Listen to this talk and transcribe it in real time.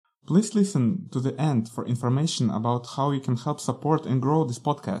Please listen to the end for information about how you can help support and grow this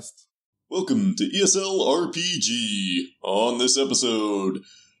podcast. Welcome to ESL RPG. On this episode,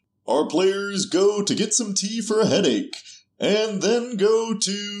 our players go to get some tea for a headache, and then go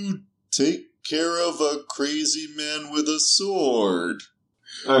to take care of a crazy man with a sword.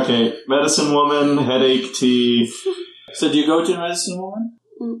 Okay, medicine woman, headache, tea. So do you go to the medicine woman?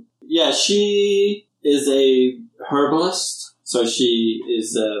 Mm. Yeah, she is a herbalist, so she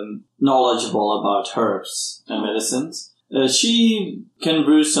is knowledgeable about herbs and medicines. She can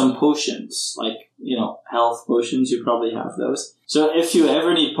brew some potions, like, health potions. You probably have those. So if you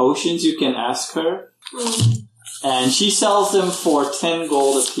ever need potions, you can ask her. And she sells them for 10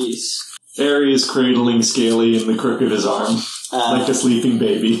 gold apiece. Harry is cradling Scaly in the crook of his arm, like a sleeping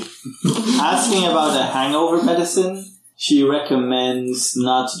baby. Asking about a hangover medicine, she recommends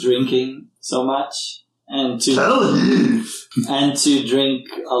not drinking so much and to drink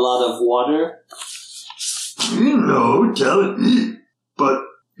a lot of water. Tell me, but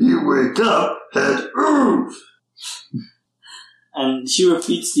you wake up and And she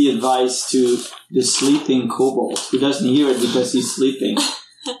repeats the advice to the sleeping kobold, who doesn't hear it because he's sleeping.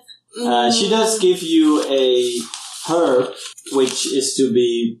 She does give you a herb, which is to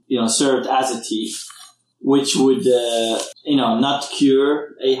be, served as a tea, which would, not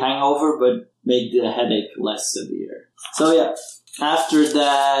cure a hangover, but make the headache less severe. So yeah, after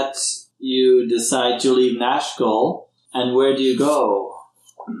that, you decide to leave Nashkel, and where do you go?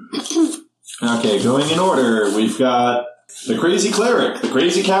 Okay, going in order, we've got the crazy cleric, the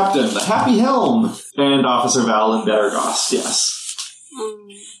crazy captain, the happy helm, and Officer Val and Bergos, yes.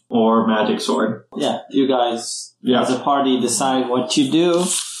 Or magic sword. Yeah, you guys, as a party, decide what you do,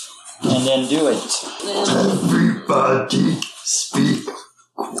 and then do it. everybody speak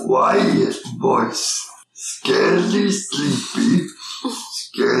quiet voice. Scaly sleepy,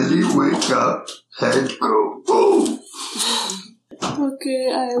 Scaly wake up and go boom.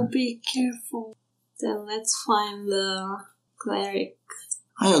 Okay, I'll be careful. Then let's find the cleric.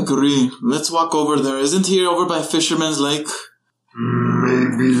 I agree. Let's walk over there. Isn't he over by Fisherman's Lake?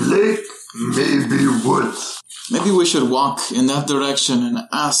 Maybe lake, maybe woods. Maybe we should walk in that direction and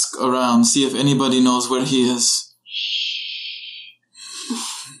ask around, see if anybody knows where he is.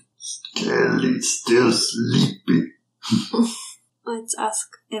 Scaly's still sleepy. Let's ask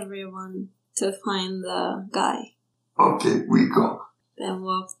everyone to find the guy. Okay, we go. Then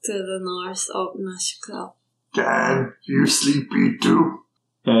walk to the north of Nashkel. Dan, you sleepy too?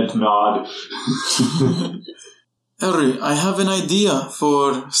 Head nod. Harry, I have an idea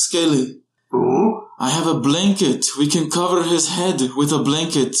for Scaly. Oh? I have a blanket. We can cover his head with a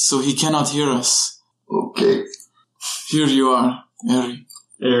blanket so he cannot hear us. Okay. Here you are, Harry.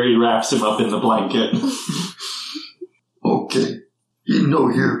 Harry wraps him up in the blanket. Okay. You know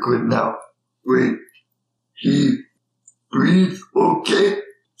you're good now. Wait. He breathe okay?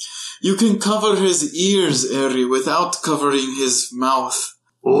 You can cover his ears, Harry, without covering his mouth.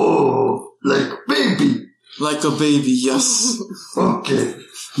 Oh, like baby. Like a baby, yes. Okay.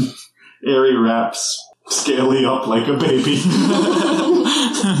 Harry wraps Scaly up like a baby.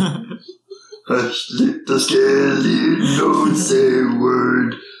 Hush, little Scaly, don't say a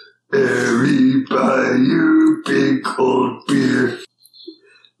word. Harry, buy you big old beer.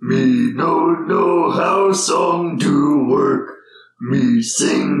 Me no know how song do work. Me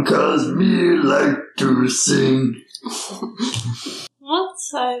sing 'cause me like to sing. What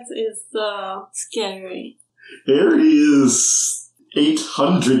size is the scary? Harry is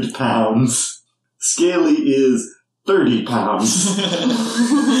 800 pounds. Scaly is 30 pounds.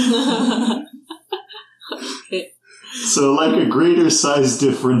 Okay. So like a greater size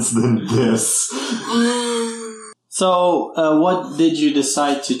difference than this. So, what did you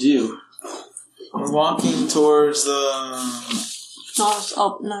decide to do? We're walking towards the North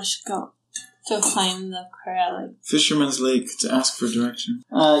of Nashkel to find the cleric. Fisherman's Lake to ask for direction.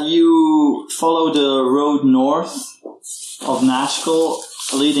 You follow the road north of Nashkel,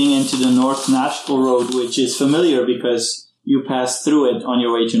 leading into the North Nashkel Road, which is familiar because you passed through it on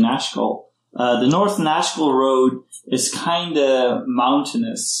your way to Nashkel. The North Nashkel Road is kind of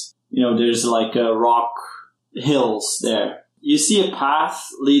mountainous. There's like rock hills there. You see a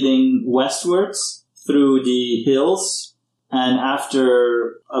path leading westwards through the hills, and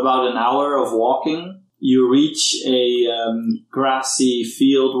after about an hour of walking, you reach a grassy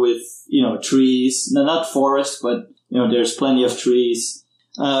field with, trees. No, not forest, but, there's plenty of trees.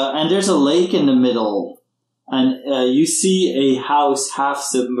 And there's a lake in the middle, and you see a house half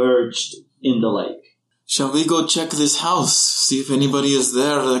submerged in the lake. Shall we go check this house? See if anybody is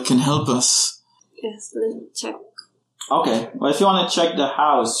there that can help us? Yes, let's check. Okay. Well, if you want to check the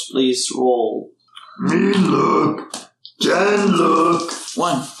house, please roll. Me look. Jan look.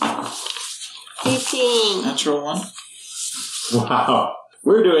 1. 18. Natural 1. Wow.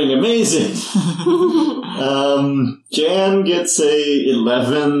 We're doing amazing. Jan gets a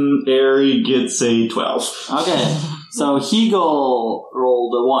 11. Ari gets a 12. Okay. So Hegel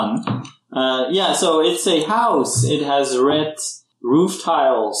rolled a 1. Yeah, so it's a house. It has red roof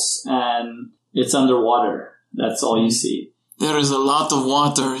tiles and it's underwater. That's all you see. There is a lot of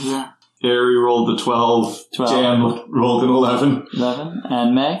water here. Ari rolled a 12. 12. Jan rolled an 11. 11.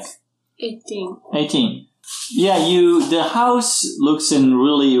 And Meg? 18. 18. Yeah, the house looks in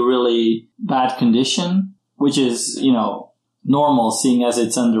really, really bad condition, which is, normal seeing as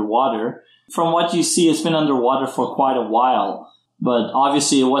it's underwater. From what you see, it's been underwater for quite a while, but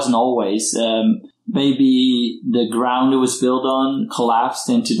obviously it wasn't always. Maybe the ground it was built on collapsed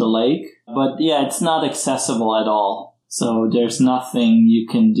into the lake, but yeah, it's not accessible at all. So there's nothing you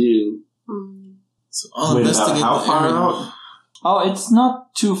can do. So I'll Wait, investigate how the far area. out? Oh, it's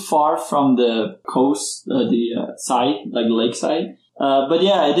not too far from the coast, side, like the lakeside. But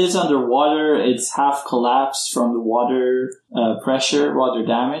yeah, it is underwater. It's half collapsed from the water pressure, water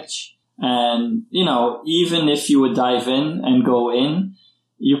damage. And, even if you would dive in and go in,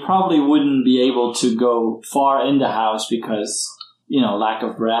 you probably wouldn't be able to go far in the house because, lack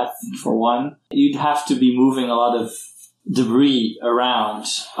of breath, for one. You'd have to be moving a lot of debris around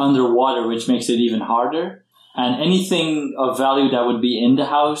underwater, which makes it even harder. And anything of value that would be in the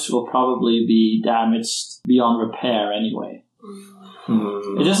house will probably be damaged beyond repair anyway.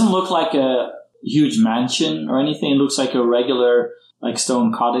 It doesn't look like a huge mansion or anything. It looks like a regular,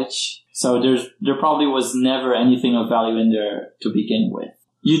 stone cottage. So there probably was never anything of value in there to begin with.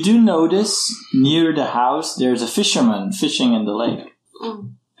 You do notice near the house there's a fisherman fishing in the lake.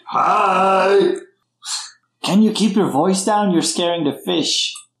 Hi. Can you keep your voice down? You're scaring the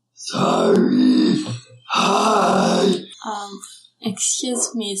fish. Sorry. Hi.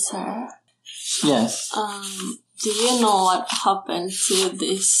 Excuse me, sir. Yes. Do you know what happened to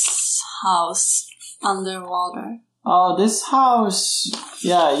this house underwater? Oh, this house,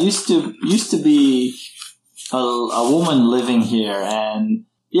 used to be a woman living here, and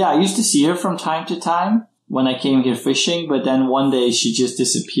I used to see her from time to time when I came here fishing, but then one day she just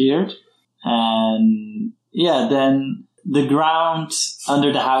disappeared, and then the ground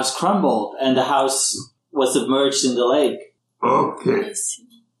under the house crumbled, and the house was submerged in the lake. Okay. I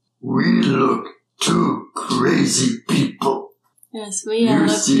see. We look two crazy people. Yes, we are You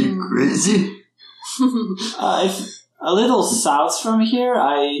see looking. crazy? If a little south from here,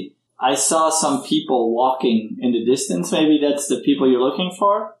 I saw some people walking in the distance. Maybe that's the people you're looking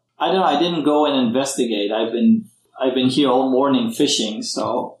for. I don't know. I didn't go and investigate. I've been here all morning fishing,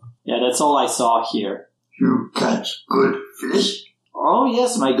 so that's all I saw here. You catch good fish? Oh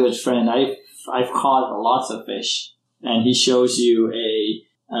yes, my good friend. I've caught lots of fish, and he shows you a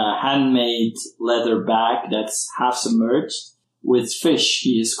handmade leather bag that's half submerged with fish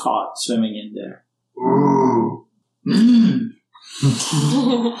he has caught swimming in there. Ooh.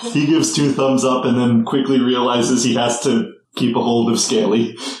 He gives 2 thumbs up and then quickly realizes he has to keep a hold of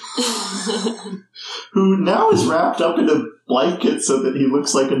Scaly, who now is wrapped up in a blanket so that he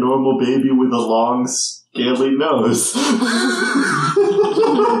looks like a normal baby with a long, scaly nose.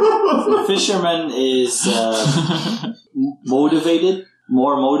 The fisherman is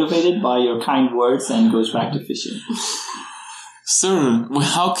more motivated by your kind words, and goes back to fishing. Sir,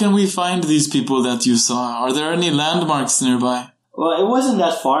 how can we find these people that you saw? Are there any landmarks nearby? Well, it wasn't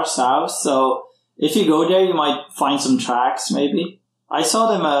that far south, so if you go there, you might find some tracks, maybe. I saw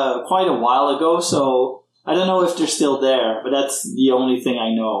them quite a while ago, so I don't know if they're still there, but that's the only thing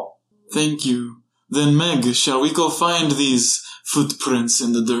I know. Thank you. Then, Meg, shall we go find these footprints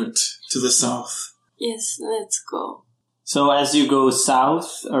in the dirt to the south? Yes, let's go. So as you go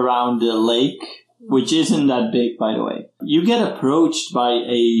south around the lake, which isn't that big, by the way, you get approached by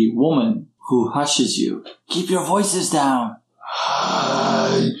a woman who hushes you. Keep your voices down.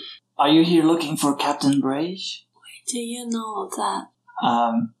 Hi. Are you here looking for Captain Brage? Do you know that?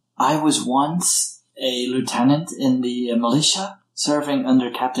 I was once a lieutenant in the militia, serving under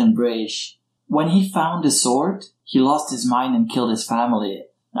Captain Brage. When he found the sword, he lost his mind and killed his family.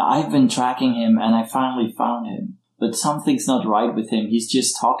 Now, I've been tracking him, and I finally found him. But something's not right with him. He's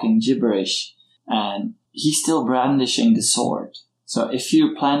just talking gibberish, and he's still brandishing the sword. So if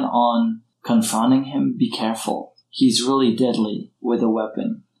you plan on confronting him, be careful. He's really deadly with a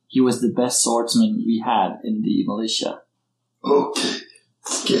weapon. He was the best swordsman we had in the militia. Okay.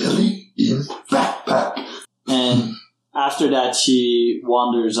 Scaly in backpack. And after that, she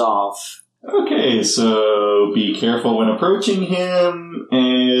wanders off. Okay, so be careful when approaching him,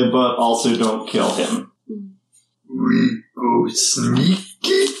 but also don't kill him. We go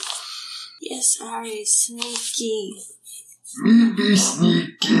sneaky. Yes, Ari, sneaky. Me be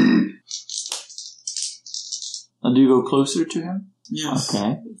sneaky. Do you go closer to him? Yes.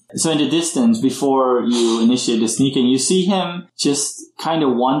 Okay. So in the distance, before you initiate the sneaking, you see him just kind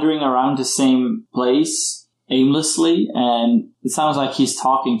of wandering around the same place aimlessly, and it sounds like he's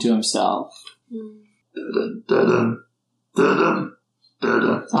talking to himself. Da-dun, da-dun, da-dun,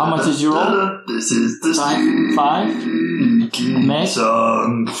 da-dun, How much did you roll? da-dun. This is the Five? sneaky Meg?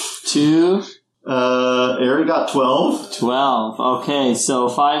 song. 2, Aaron got 12. 12. Okay, so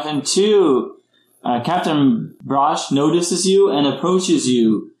 5 and 2. Captain Brosh notices you and approaches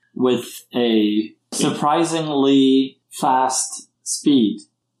you with a surprisingly fast speed.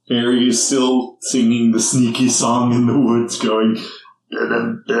 Harry is still singing the sneaky song in the woods, going,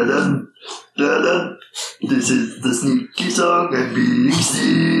 Da-dun, da-dun, da-dun. This is the sneaky song and being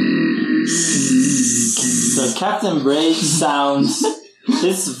sneaky. So Captain Brage sounds,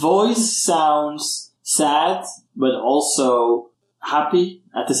 his voice sounds sad, but also happy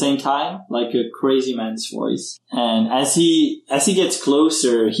at the same time, like a crazy man's voice. And as he gets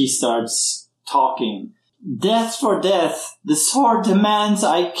closer, he starts talking. Death for death, the sword demands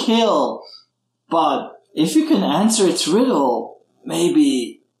I kill. But if you can answer its riddle,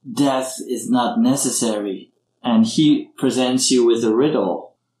 maybe death is not necessary. And he presents you with a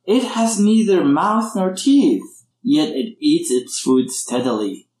riddle. It has neither mouth nor teeth, yet it eats its food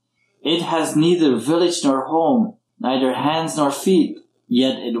steadily. It has neither village nor home, neither hands nor feet,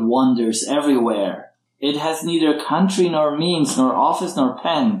 yet it wanders everywhere. It has neither country nor means, nor office nor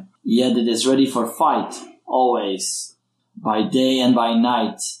pen, yet it is ready for fight, always. By day and by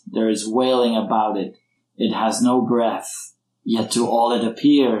night there is wailing about it. It has no breath, yet to all it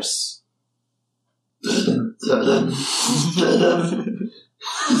appears. Da-dun, da-dun, da-dun.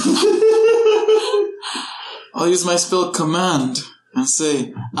 I'll use my spell command and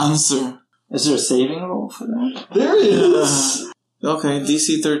say, answer. Is there a saving roll for that? there is! Okay,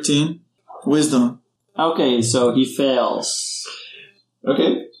 DC 13. Wisdom. Okay, so he fails.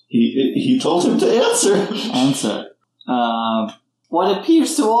 Okay, he told him to answer. Answer. What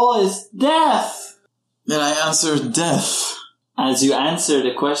appears to all is death. Then I answer death. As you answer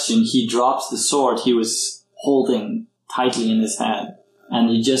the question, he drops the sword he was holding tightly in his hand, and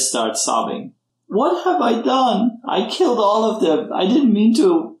he just starts sobbing. What have I done? I killed all of them. I didn't mean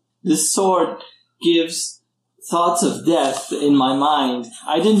to. This sword gives thoughts of death in my mind.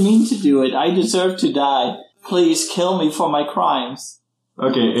 I didn't mean to do it. I deserve to die. Please kill me for my crimes.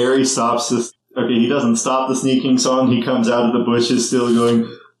 Okay, Ari stops this. Okay, he doesn't stop the sneaking song. He comes out of the bushes still going,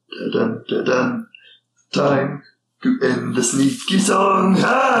 Da-dun, da-dun. Time to end the sneaky song.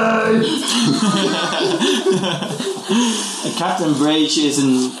 Hi! Captain Brage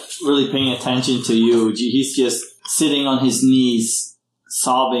isn't really paying attention to you. He's just sitting on his knees,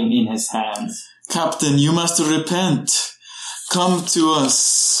 sobbing in his hands. Captain, you must repent. Come to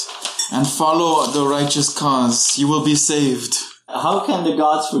us and follow the righteous cause. You will be saved. How can the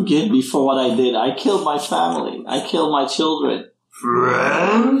gods forgive me for what I did? I killed my family. I killed my children.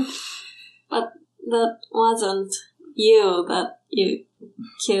 Friend? But that wasn't you, that you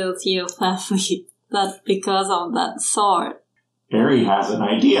killed your family. That because of that sword. Ari has an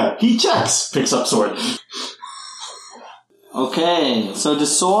idea. He checks, picks up sword. Okay, so the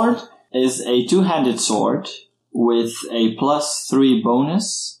sword is a two-handed sword with a +3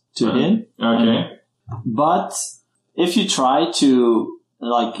 bonus to hit. Okay. But if you try to,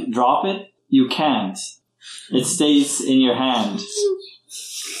 drop it, you can't. It stays in your hand.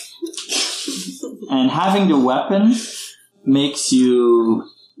 And having the weapon makes you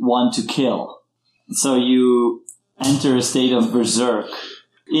want to kill. So you enter a state of berserk.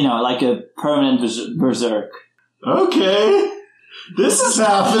 You know, like a permanent berserk. Okay. This is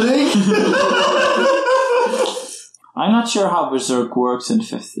happening. I'm not sure how berserk works in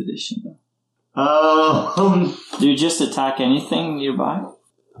 5th edition, though. Do you just attack anything nearby?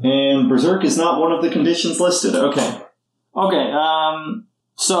 And berserk is not one of the conditions listed. Okay. Okay,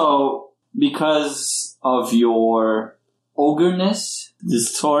 so because of your ogreness,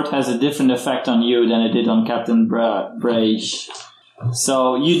 this sword has a different effect on you than it did on Captain Brage.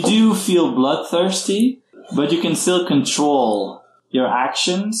 So you do feel bloodthirsty, but you can still control your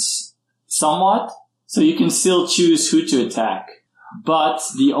actions somewhat. So you can still choose who to attack. But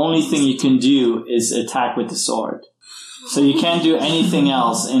the only thing you can do is attack with the sword. So you can't do anything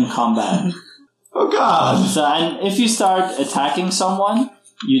else in combat. Oh God. So, and if you start attacking someone,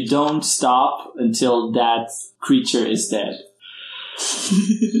 you don't stop until that creature is dead.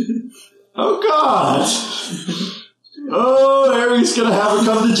 Oh, God! Oh, Harry's gonna have a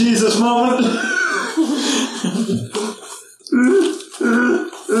come to Jesus moment.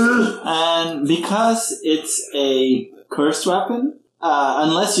 And because it's a cursed weapon,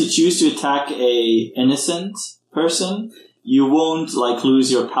 unless you choose to attack a innocent person, you won't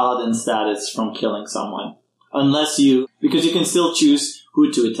lose your paladin status from killing someone. Because you can still choose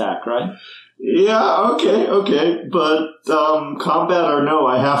who to attack, right? Yeah, okay. But, combat or no,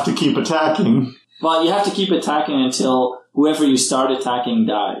 I have to keep attacking. Well, you have to keep attacking until whoever you start attacking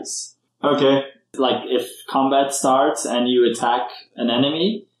dies. Okay. If combat starts and you attack an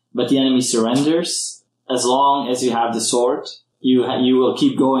enemy, but the enemy surrenders, as long as you have the sword, you will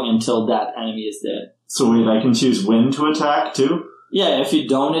keep going until that enemy is dead. So wait, I can choose when to attack too? Yeah, if you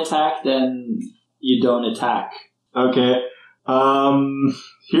don't attack, then you don't attack. Okay.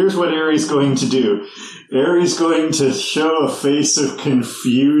 Here's what Ares going to do. Ares going to show a face of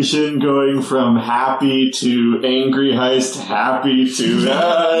confusion going from happy to angry heist, happy to,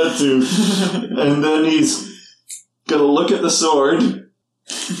 and then he's gonna look at the sword.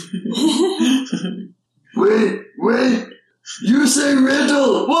 Wait! You say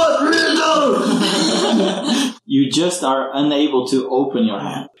riddle! What riddle? You just are unable to open your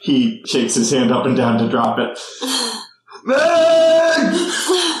hand. He shakes his hand up and down to drop it. Meg!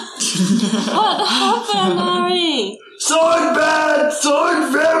 What happened, Harry? Sword bad!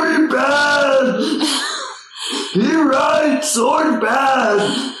 Sword very bad! He right! Sword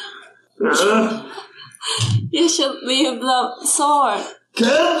bad! You should leave the sword.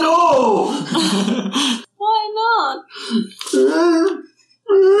 Can't no! Why not?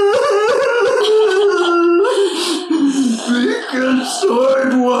 Freaking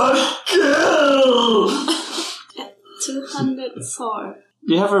sword won't kill! 200 sword.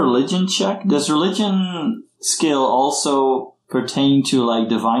 Do you have a religion check? Does religion skill also pertain to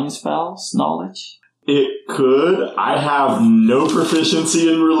divine spells knowledge? It could. I have no proficiency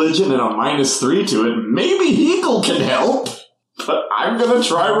in religion and a -3 to it. Maybe Hegel can help, but I'm gonna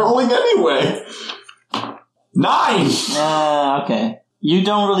try rolling anyway. 9! Okay. You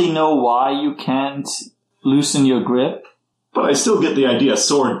don't really know why you can't loosen your grip. But I still get the idea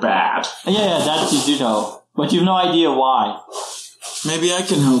sword bad. Yeah, that you do know. But you have no idea why. Maybe I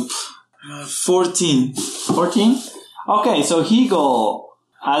can help. 14. 14? Okay, so Hegel,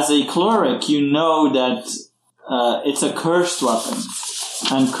 as a cleric, you know that it's a cursed weapon.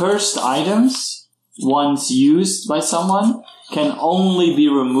 And cursed items, once used by someone, can only be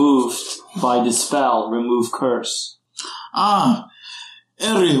removed by the spell Remove Curse.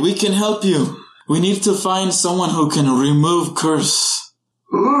 Eri, we can help you. We need to find someone who can remove curse.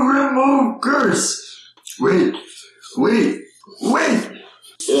 Who remove curse? Wait!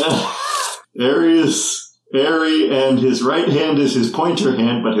 Yeah. Airy, and his right hand is his pointer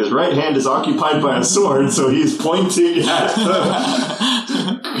hand, but his right hand is occupied by a sword, so he's pointing at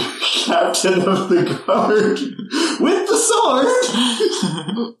the captain of the guard with the sword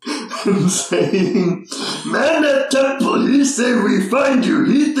and saying, Man at temple, he say we find you,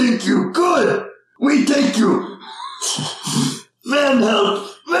 he think you good. We take you. Man help!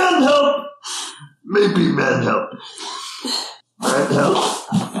 Maybe man help. Man help.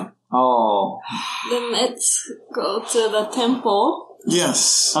 Oh. Then let's go to the temple.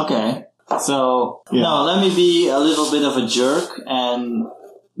 Yes. Okay. So, no, let me be a little bit of a jerk, and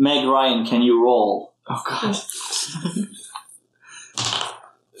Meg Ryan, can you roll? oh god.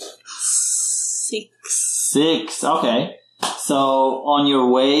 6. Okay. So, on your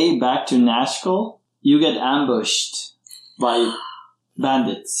way back to Nashkel, you get ambushed by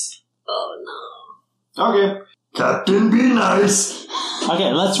bandits. Oh no. Okay. Captain, be nice.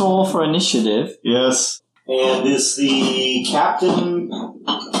 Okay, let's roll for initiative. Yes. And is the captain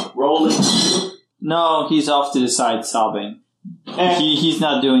rolling? No, he's off to the side sobbing. He's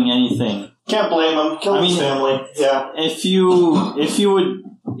not doing anything. Can't blame him. Kill his family. Yeah. If you would,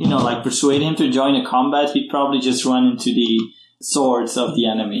 persuade him to join a combat, he'd probably just run into the swords of the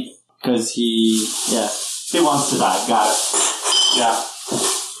enemy. Because he wants to die. Got it. Yeah.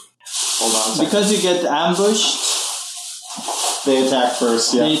 Hold on a second. Because you get ambushed, They attack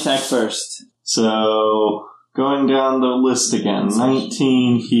first, yeah. they attack first. So, going down the list again.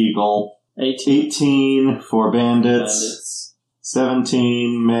 19 Hegel. 18 for bandits.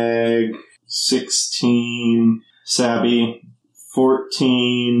 17 Meg. 16 Sabby.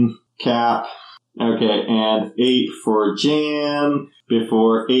 14 Cap. Okay, and 8 for Jan.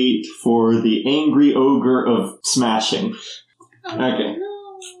 Before 8 for the Angry Ogre of Smashing. Okay.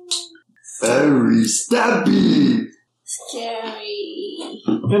 Very stabby. Scary.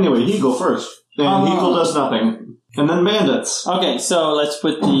 Anyway, Hegel first. And Hegel does nothing. And then bandits. Okay, so let's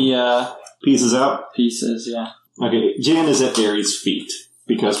put the Pieces out. Pieces, yeah. Okay, Jan is at Ares' feet,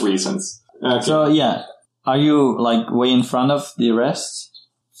 because reasons. Okay. So, yeah. Are you, way in front of the rest?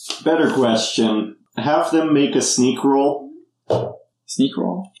 Better question. Have them make a sneak roll. Sneak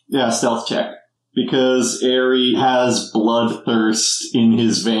roll? Yeah, stealth check. Because Ares has bloodthirst in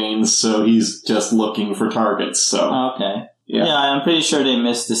his veins, so he's just looking for targets, so... Okay. Yeah. Yeah, I'm pretty sure they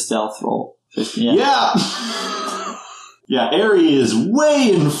missed the stealth roll. 50, Yeah! Yeah, Ares is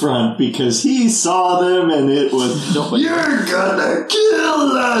way in front because he saw them and it was... You're gonna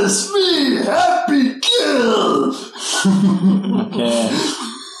kill us, me happy kill! Okay.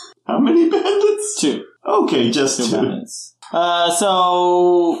 How many bandits? 2. Okay, just 2. bandits.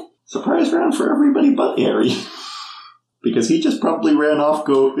 So... Surprise round for everybody but Ares. Because he just probably ran off,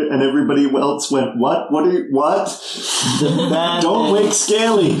 and everybody else went, what? What? Don't wake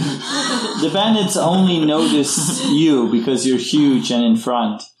Scaly! The bandits only notice you because you're huge and in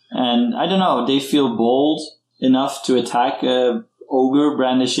front. And, I don't know, they feel bold enough to attack a ogre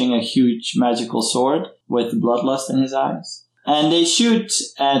brandishing a huge magical sword with bloodlust in his eyes. And they shoot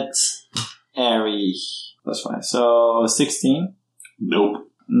at Ares. Plus 5. So, 16. Nope.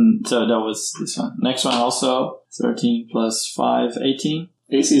 So that was this one. Next one also 13 plus 5, 18.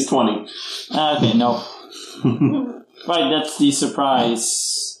 AC is 20. Okay, no. Right, that's the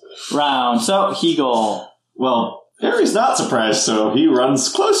surprise round. So, Hegel. Well, Ares not surprised, so he runs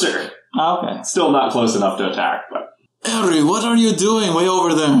closer. Okay. Still not close enough to attack, but... Eri, what are you doing way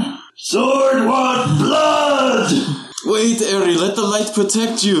over there? Sword want blood! Wait, Eri, let the light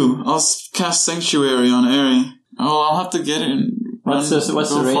protect you. I'll cast Sanctuary on Eri. Oh, I'll have to get in. What's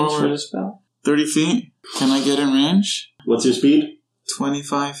the range for the spell? 30 feet. Can I get in range? What's your speed?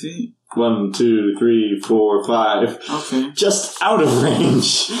 25 feet. 1, 2, 3, 4, 5. Okay. Just out of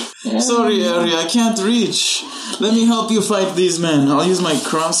range. Sorry, Eri, I can't reach. Let me help you fight these men. I'll use my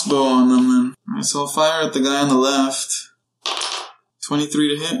crossbow on them then. Alright, so I'll fire at the guy on the left.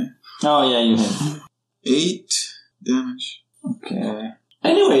 23 to hit. Oh, yeah, you hit. 8 damage. Okay.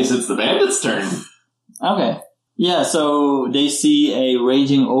 Anyways, it's the bandits' turn. Okay. Yeah, so they see a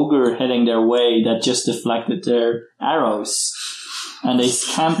raging ogre heading their way that just deflected their arrows. And they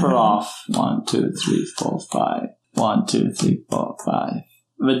scamper off. 1, 2, 3, 4, 5. 1, 2, 3, 4, 5.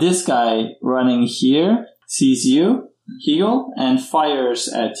 But this guy running here sees you, Hegel, and fires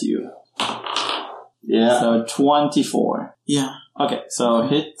at you. Yeah. So 24. Yeah. Okay, so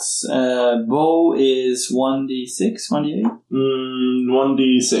hits, bow is 1d6, 1d8?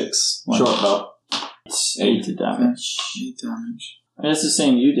 1d6. Short bow. 8 damage. 8 damage. That's the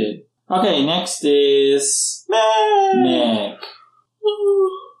same you did. Okay, next is Meg.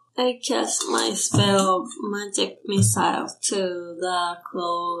 I cast my spell Magic Missile to the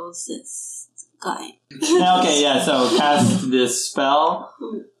closest guy. Okay, yeah, so cast this spell.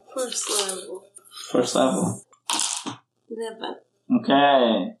 First level. 11.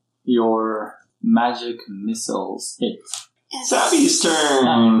 Okay, your magic missiles hit. Savvy's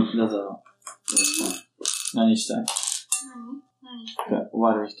turn.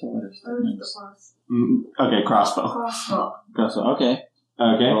 Water. Okay, crossbow. Okay.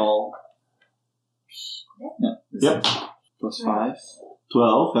 Okay. Roll. Yeah. Yep. Plus 5.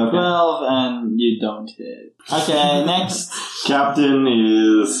 12. Okay. 12, and you don't hit. Okay, next. Captain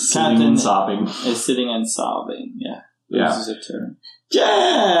is sitting and sobbing. Is sitting and sobbing, yeah. Yeah. This is a turn.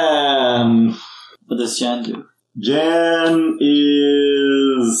 Jan! What does Jan do? Jan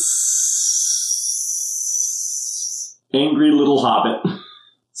is angry little hobbit.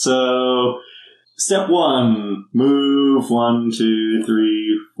 So, step 1, move 1, 2,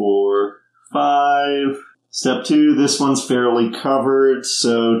 3, 4, 5. Step 2, this one's fairly covered,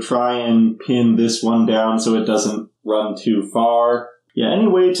 so try and pin this one down so it doesn't run too far. Yeah, any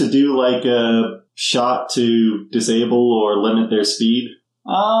way to do like a shot to disable or limit their speed?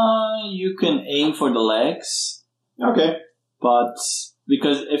 You can aim for the legs. Okay. But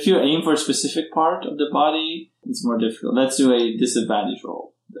because if you aim for a specific part of the body, it's more difficult. Let's do a disadvantage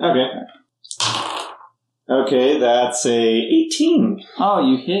roll. Okay. Okay, that's a 18. Oh,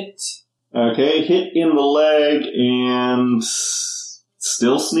 you hit. Okay, hit in the leg and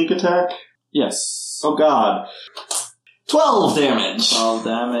still sneak attack? Yes. Oh god. 12 damage. 12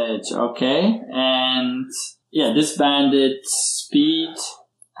 damage, okay. And yeah, this bandit's speed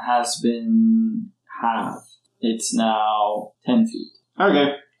has been halved. It's now 10 feet.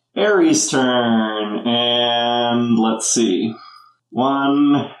 Okay. Ares' turn, and let's see.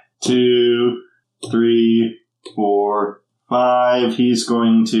 1, 2, 3, 4, 5. He's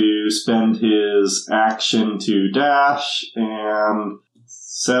going to spend his action to dash, and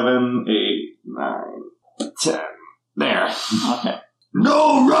 7, 8, 9, 10. There. Okay.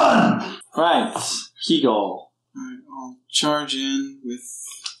 No, run! Right, Kigo. Alright, I'll charge in with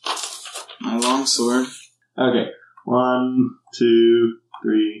my longsword. Okay. 1, 2,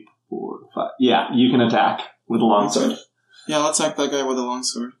 3, 4, 5. Yeah, you can attack with a longsword. Yeah, I'll attack that guy with a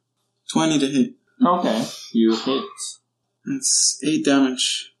longsword. 20 to hit. Okay, you hit. That's 8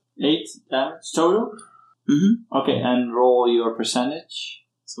 damage. 8 damage total? Mm-hmm. Okay, and roll your percentage.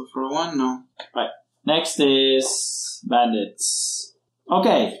 So for a 1, no. Right. Next is bandits.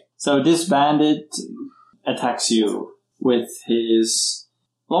 Okay, so this bandit attacks you with his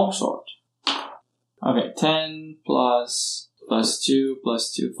longsword. Okay, 10 plus 2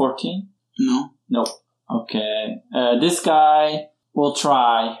 plus 2, 14? No. Nope. Okay, this guy will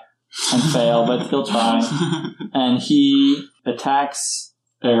try and fail, but he'll try. And he attacks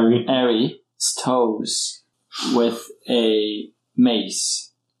Aries' toes with a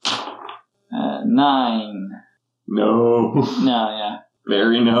mace. 9. No. No, yeah.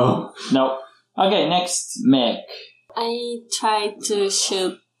 Very no. Nope. Okay, next, Meg. I tried to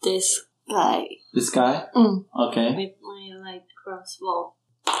shoot this guy This guy? Mm. Okay. with my light crossbow.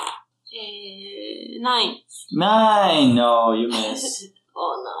 9. 9! No, you miss.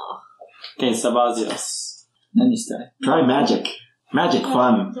 Oh Okay, Sabazios. 何したい? Try magic. Magic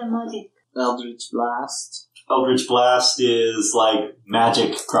fun. Eldritch Blast. Eldritch Blast is like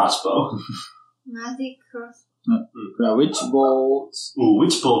magic crossbow. Magic cross. Witch Bolt. Ooh,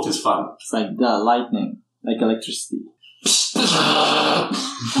 witch bolt is fun. It's like the lightning, like electricity.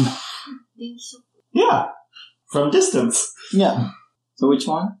 Yeah. From distance. Yeah. So which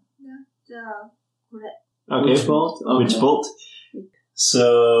one? Okay. Witch Bolt? Okay. Witch bolt.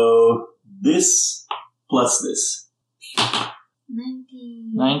 So this plus this.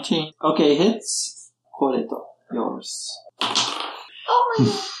 19. 19. Okay, hits. Koreto. Yours. Oh my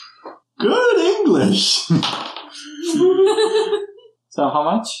god. Good English. So how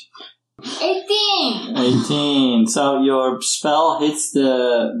much? 18. 18. So your spell hits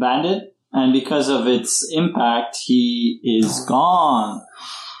the bandit, and because of its impact, he is gone.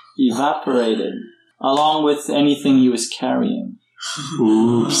 Evaporated. Along with anything he was carrying.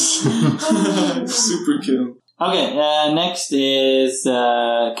 Oops. Super kill. Okay, next is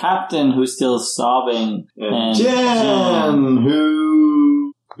Captain, who's still sobbing. And Jen,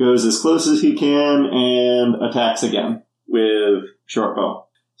 who goes as close as he can and attacks again with short bow.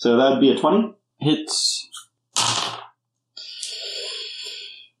 So that'd be a 20? Hits.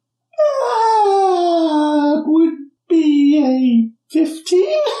 That would be a 15?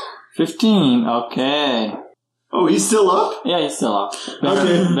 15, okay. Oh, he's still up? Yeah, he's still up.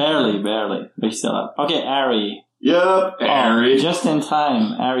 Okay. Barely. But he's still up. Okay, Ari. Yep, Ari. Just in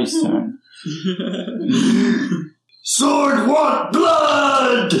time. Ari's turn. Sword want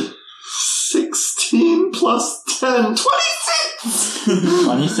blood! 16 plus 10, 26!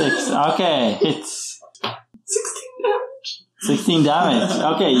 26. Okay, hits. 16 damage.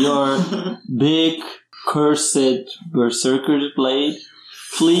 Okay, your big cursed berserker blade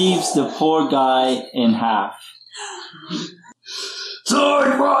cleaves the poor guy in half.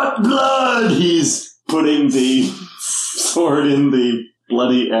 Sword want blood! He's putting the sword in the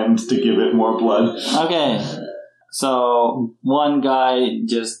bloody end to give it more blood. Okay, so one guy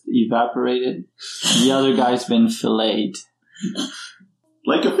just evaporated. The other guy's been filleted.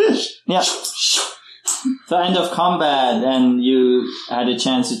 Like a fish. Yeah. So end of combat, and you had a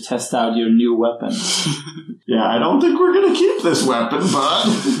chance to test out your new weapon. Yeah, I don't think we're gonna keep this weapon, but...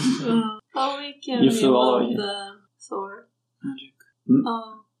 How we can You flew all the remove way. the sword? Magic.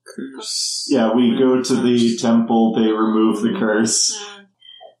 Oh. Curse. Yeah, we go to the temple, they remove the curse.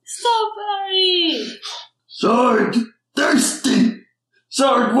 Stop, Ari! Sword thirsty!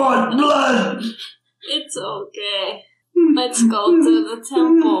 Sword want blood! It's okay. Let's go to the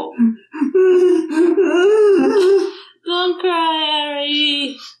temple. Don't cry,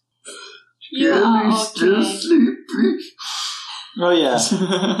 Ari. You are Gary's still okay. sleepy. Oh yeah.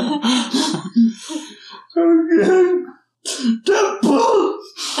 Okay. Temple!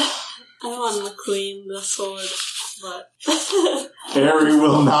 I want to clean the sword, but... Ari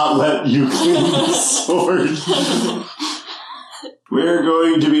will not let you clean the sword. We're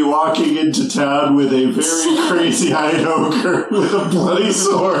going to be walking into town with a very crazy-eyed ogre with a bloody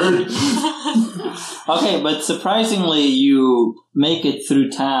sword. Okay, but surprisingly, you make it through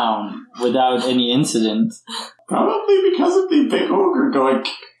town without any incident. Probably because of the big ogre going...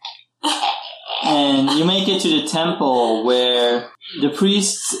 And you make it to the temple where the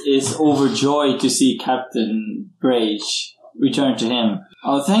priest is overjoyed to see Captain Brage. Return to him.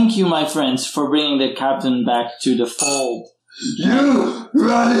 Oh, thank you, my friends, for bringing the captain back to the fold. You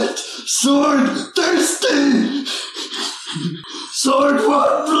run it! Sword thirsty! Sword,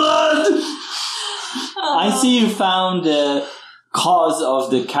 what blood? I see you found the cause of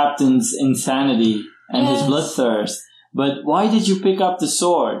the captain's insanity and his Yes. bloodthirst. But why did you pick up the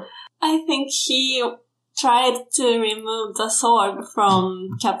sword? I think he tried to remove the sword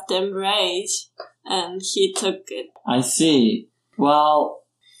from Captain Rage, and he took it. I see. Well,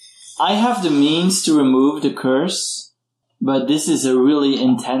 I have the means to remove the curse, but this is a really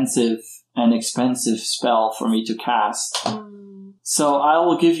intensive and expensive spell for me to cast. So I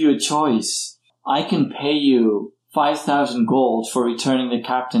will give you a choice. I can pay you 5,000 gold for returning the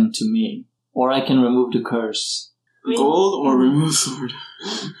captain to me, or I can remove the curse. Gold or remove sword?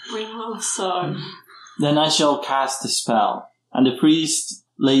 Remove sword. Then I shall cast the spell. And the priest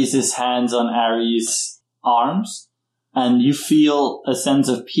lays his hands on Ares' arms, and you feel a sense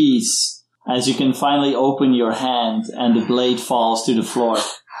of peace as you can finally open your hand and the blade falls to the floor.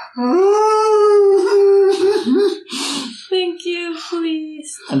 Thank you,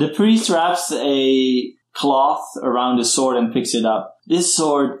 please. And the priest wraps a cloth around the sword and picks it up. This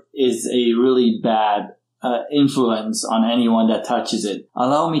sword is a really bad influence on anyone that touches it.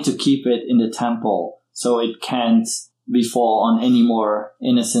 Allow me to keep it in the temple so it can't befall on any more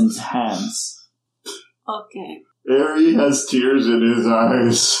innocent hands. Okay. Harry has tears in his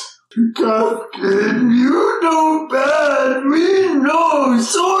eyes. Captain, you know bad. We know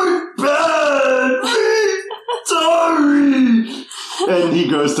sword bad. We sorry. And he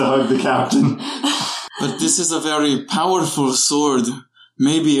goes to hug the captain. But this is a very powerful sword.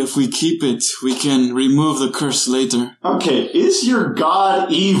 Maybe if we keep it, we can remove the curse later. Okay, is your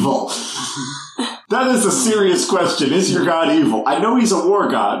god evil? That is a serious question. Is your god evil? I know he's a war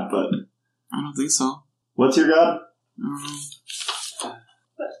god, but I don't think so. what's your god? I don't know.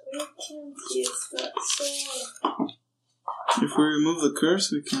 But we can't use that sword. If we remove the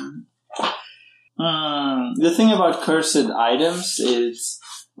curse, we can. The thing about cursed items is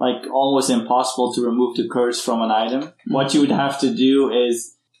like almost impossible to remove the curse from an item. What you would have to do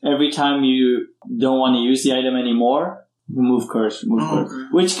is every time you don't want to use the item anymore, remove curse, Okay.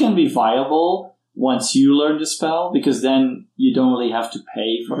 which can be viable once you learn the spell, because then you don't really have to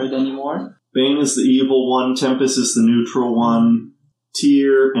pay for it anymore. Bane is the evil one, Tempest is the neutral one,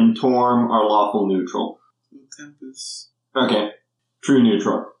 Tyr and Torm are lawful neutral. Tempest. Okay, true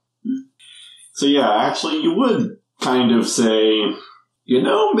neutral. So yeah, actually you would kind of say, you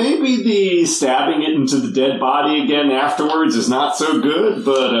know, maybe the stabbing it into the dead body again afterwards is not so good,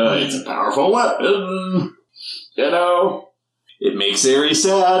 but it's a powerful weapon. You know, it makes Ares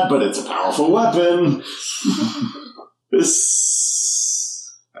sad, but it's a powerful weapon.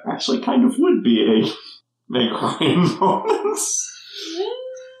 This actually kind of would be a Meg Ryan moment.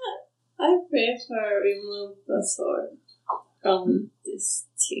 I prefer remove the sword from this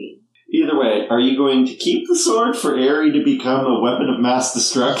team. Either way, are you going to keep the sword for Aerie to become a weapon of mass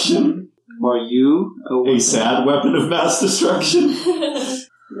destruction? Or you? A sad weapon of mass destruction?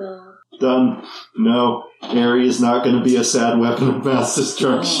 No. Done. No, Aerie is not going to be a sad weapon of mass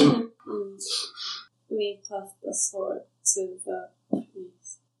destruction. We pass the sword to the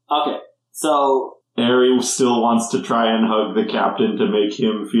priest. Okay, so Aerie still wants to try and hug the captain to make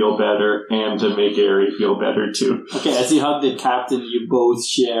him feel better and to make Aerie feel better too. okay, as you hug the captain, you both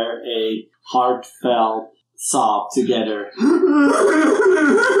share a heartfelt sob together.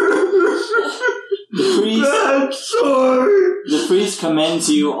 The priest commends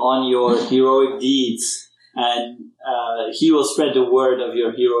you on your heroic deeds, and he will spread the word of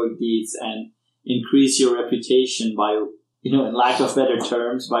your heroic deeds and increase your reputation by, in lack of better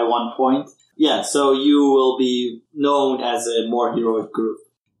terms, by 1 point. Yeah, so you will be known as a more heroic group.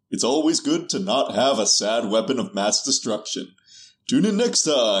 It's always good to not have a sad weapon of mass destruction. Tune in next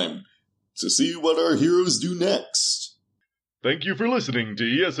time to see what our heroes do next. Thank you for listening to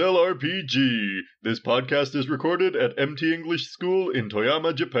ESL RPG. This podcast is recorded at MT English School in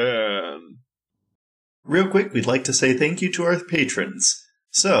Toyama, Japan. Real quick, we'd like to say thank you to our patrons.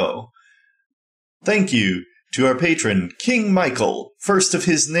 So, thank you to our patron, King Michael, first of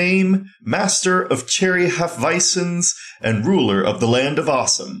his name, master of Cherry Halfweissens, and ruler of the land of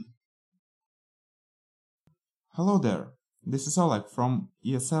Awesome. Hello there, this is Oleg from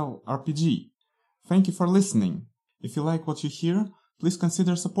ESL RPG. Thank you for listening. If you like what you hear, please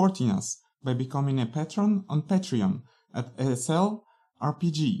consider supporting us by becoming a patron on Patreon at ESL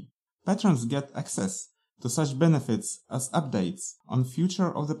RPG. Patrons get access to such benefits as updates on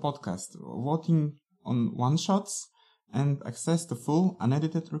future of the podcast, voting on one-shots, and access to full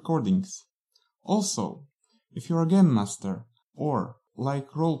unedited recordings. Also, if you're a game master or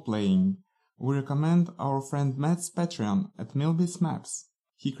like role-playing, we recommend our friend Matt's Patreon at Milby's Maps.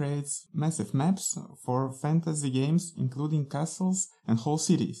 He creates massive maps for fantasy games, including castles and whole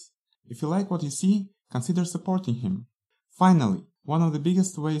cities. If you like what you see, consider supporting him. Finally, one of the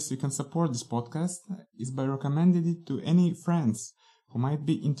biggest ways you can support this podcast is by recommending it to any friends who might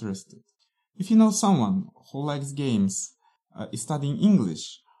be interested. If you know someone who likes games, is studying English,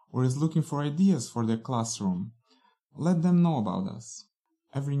 or is looking for ideas for their classroom, let them know about us.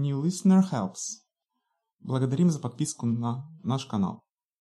 Every new listener helps. Благодарим за подписку на наш канал.